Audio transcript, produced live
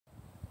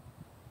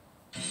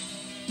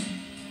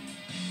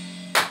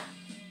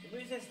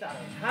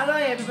Hello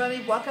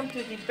everybody, welcome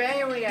to the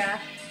Bay Area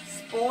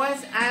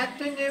Sports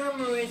Afternoon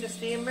with Mauricio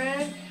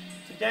Stillman.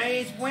 Today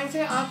is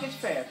Wednesday, August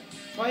 5th,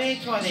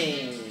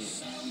 2020.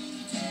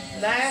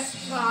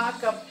 Let's talk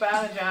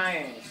about the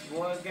Giants.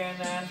 We're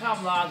gonna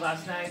top loss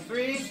last night,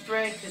 3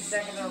 straight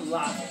consecutive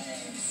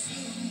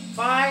losses.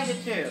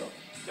 5-2.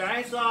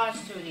 Giants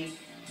lost to the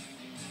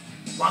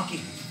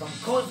Monkeys from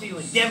Coldview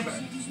in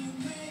Denver.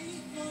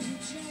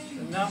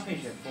 No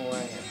picture for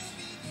him.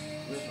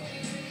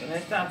 So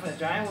next time for the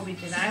Giants will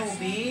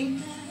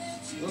be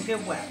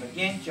Lucas Webb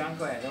against John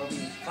Gray. There will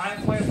be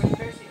 5:40 for the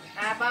first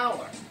half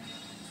hour.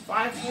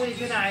 5:40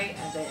 tonight,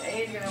 and then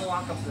 8 is gonna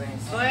walk up Grand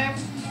Slam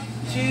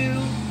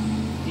to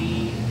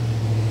the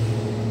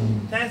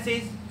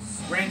Tennessee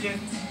Rangers.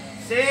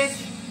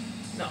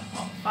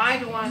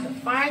 5-1 the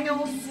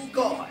final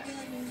score.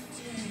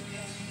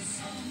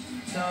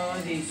 So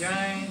the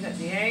Giants at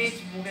the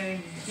 8, we're gonna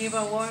keep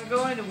on one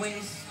going to win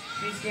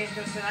these games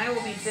tonight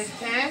will be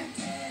 6-10.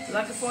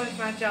 Looking forward to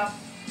this matchup.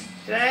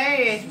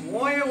 Today is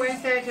Warrior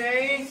Wednesday.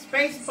 Today is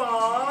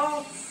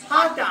baseball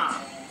hot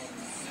dog.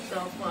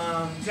 So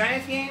from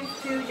Giants games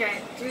to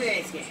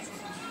A's games.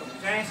 From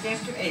Giants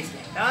games to A's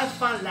games. That was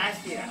fun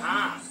last year,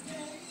 huh?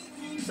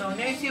 So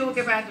next year we'll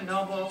get back to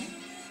normal.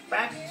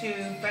 Back to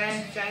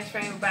Giants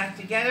fans back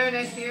together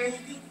next year.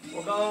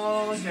 We'll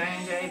go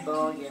Giants A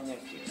ball again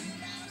next year.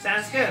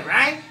 Sounds good,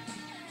 right?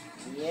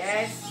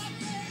 Yes,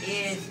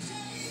 it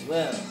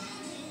will.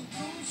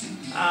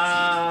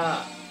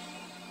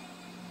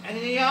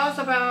 Anything else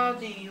about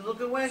the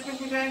Lucas Webb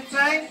Christmas Giants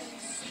today?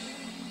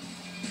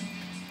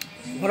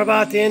 What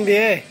about the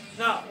NBA?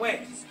 No,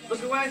 wait.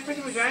 Lucas Webb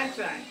Christmas Giants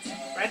tonight.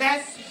 Right,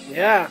 Dad?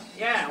 Yeah.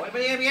 Yeah, what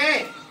about the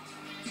NBA?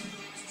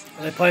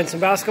 Are they playing some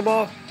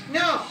basketball?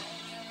 No.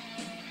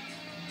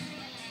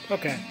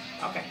 Okay.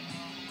 Okay.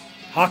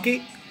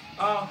 Hockey?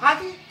 Oh,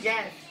 hockey?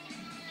 Yes.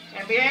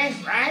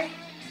 NBA, right?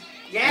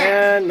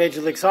 Yeah. And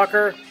Major League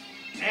Soccer?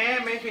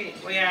 And maybe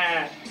we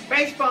have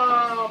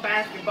baseball,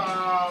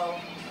 basketball,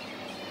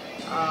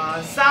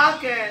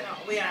 soccer.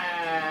 We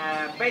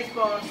have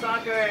baseball,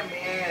 soccer,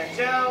 NBA,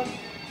 NHL,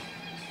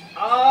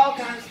 all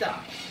kinds of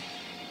stuff.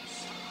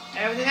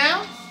 Everything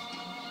else?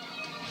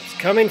 It's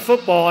coming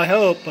football, I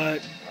hope,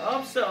 but I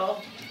hope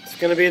so. it's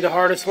going to be the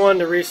hardest one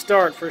to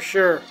restart for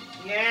sure.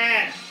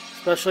 Yeah.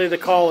 Especially the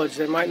college,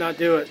 they might not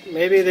do it.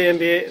 Maybe the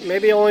NBA,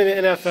 maybe only the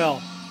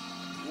NFL.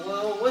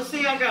 Well, we'll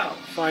see how it goes.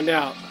 Find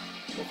out.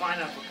 We'll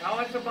find out for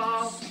college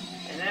football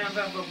and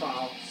NFL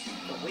football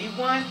from week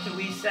 1 to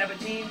week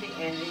 17, the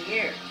end of the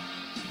year.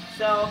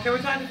 So, can we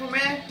talk for a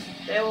minute?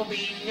 There will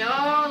be no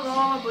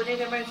longer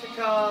Bonita,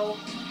 Mexico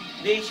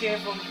this year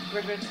for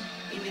Christmas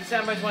in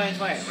December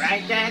 2020,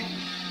 right, Dad?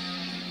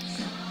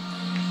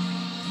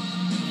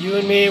 You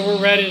and me, we're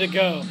ready to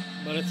go,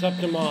 but it's up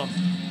to Mom.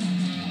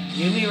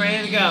 You and me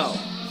ready to go.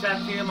 It's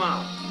up to your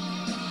mom.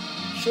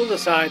 She'll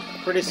decide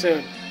pretty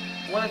soon.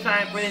 What a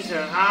time pretty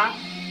soon, huh?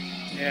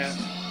 Yeah.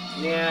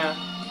 Yeah.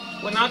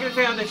 We're not going to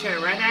fail this year,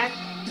 right, Dad?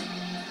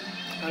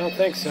 I don't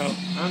think so.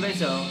 I don't think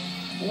so.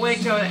 We'll wait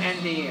till the end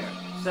of the year.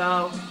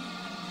 So,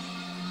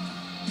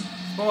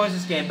 sports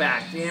is getting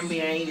back. The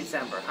NBA in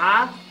December,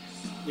 huh?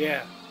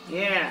 Yeah.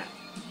 Yeah.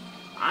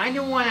 I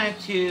don't want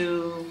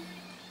to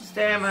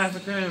stay at my house for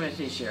Christmas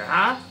this year,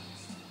 huh?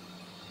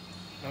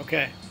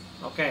 Okay.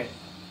 Okay.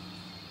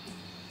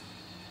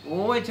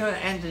 We'll wait till the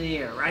end of the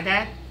year, right,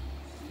 Dad?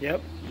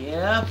 Yep.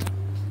 Yep.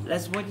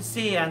 Let's wait to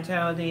see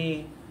until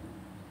the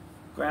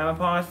Grandma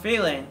Paula's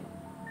feeling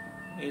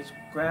is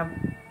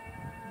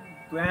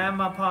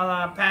Grandma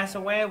Paula passed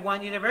away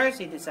 1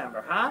 anniversary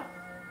December, huh?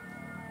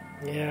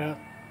 Yeah.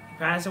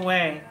 Passed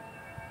away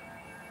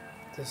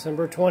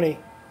December 20.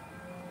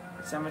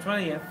 December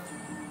 20th.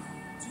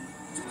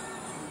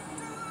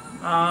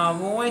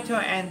 We'll wait till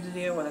the end of the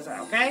year with us,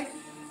 okay?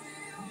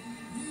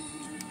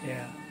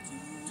 Yeah.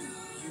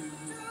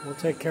 We'll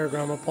take care of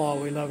Grandma Paul.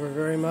 We love her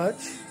very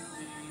much.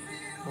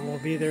 And we'll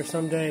be there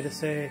someday to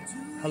say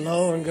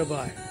hello and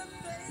goodbye.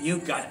 You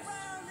got it.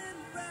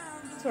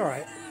 It's all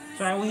right.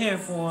 So we're here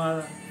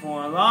for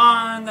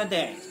longer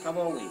days,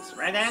 couple of weeks,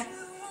 right, Dad?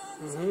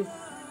 Mm-hmm.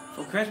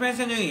 For Christmas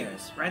and New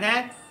Year's, right,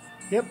 Dad?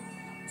 Yep.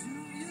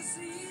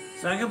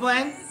 So I can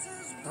plan?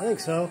 I think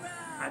so.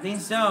 I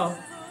think so.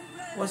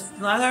 What's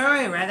a lot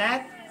early, right,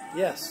 Dad?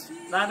 Yes.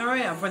 A lot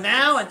early. For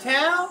now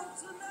until?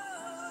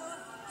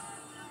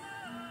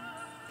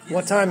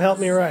 What time helped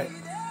me write?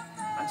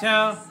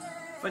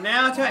 For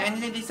now until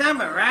end of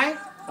December, right?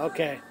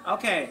 Okay.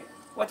 Okay.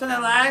 What's on the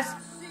last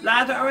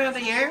early of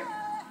the year?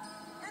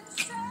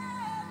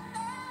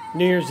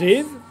 New Year's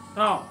Eve?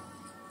 Oh.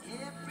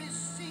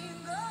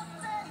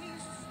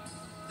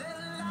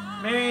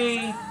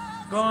 Maybe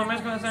go on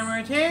Mexico December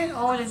 18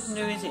 or this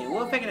New Year's Eve.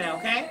 We'll figure it out,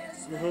 okay?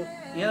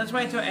 Mm-hmm. Yeah, let's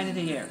wait till end of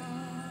the year.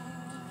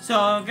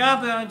 So,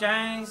 God bless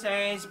Giants,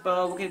 A's,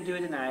 both we can do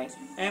it tonight.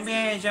 NBA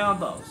and John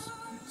both.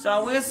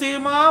 So, we'll see you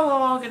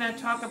tomorrow. We're going to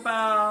talk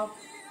about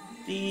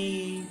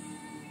the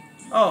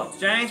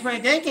Giants play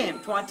day game,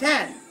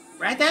 2010.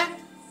 Right, Dad?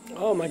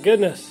 Oh, my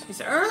goodness.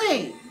 It's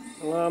early.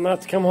 Well, I'm going to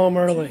have to come home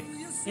early.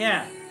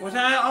 Yeah. Was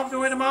I off the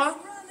way tomorrow?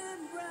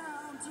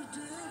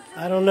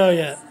 I don't know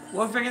yet.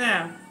 We'll figure it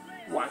out.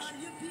 Watch.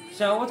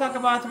 So we'll talk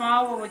about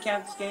tomorrow when we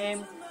count this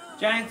game.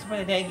 Giants win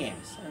the day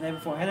games. And then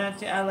before heading out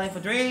to LA for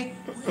 3,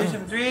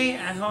 Houston for 3,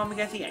 and home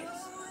against the Yankees.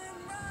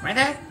 Right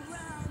there?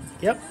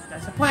 Yep.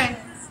 That's the plan.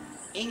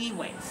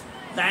 Anyways,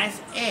 that's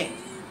it.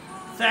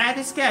 That's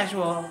the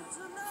schedule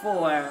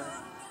for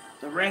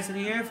the rest of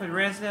the year, for the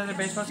rest of the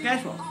baseball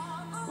schedule.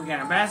 We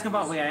got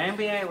basketball, we got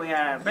NBA, we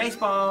got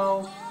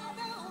baseball,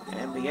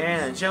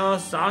 NBA, NHL,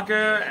 soccer,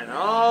 and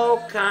all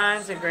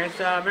kinds of great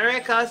stuff.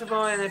 American college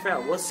football and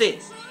NFL. We'll see.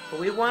 But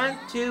we want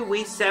to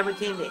week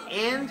 17, the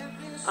end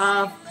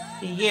of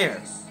the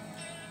year.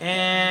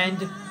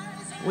 And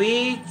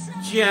we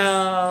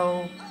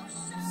shall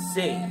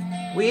see.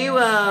 We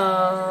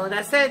will.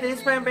 That's it. This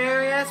has been Bay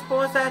Area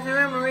Sports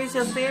Afternoon.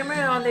 Mauricio Stillman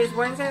on this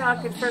Wednesday,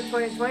 August 1st,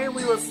 2020.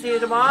 We will see you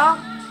tomorrow.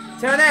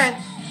 Till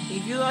then,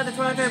 if you love the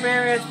Toronto Bay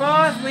Area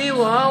Sports, we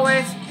will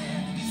always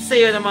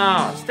see you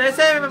tomorrow. Stay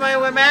safe, everybody.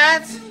 Wear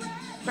masks.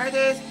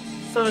 Practice.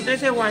 So,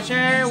 this is one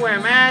share. Wear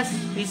a mask.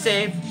 Be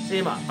safe. See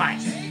you tomorrow.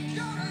 Bye.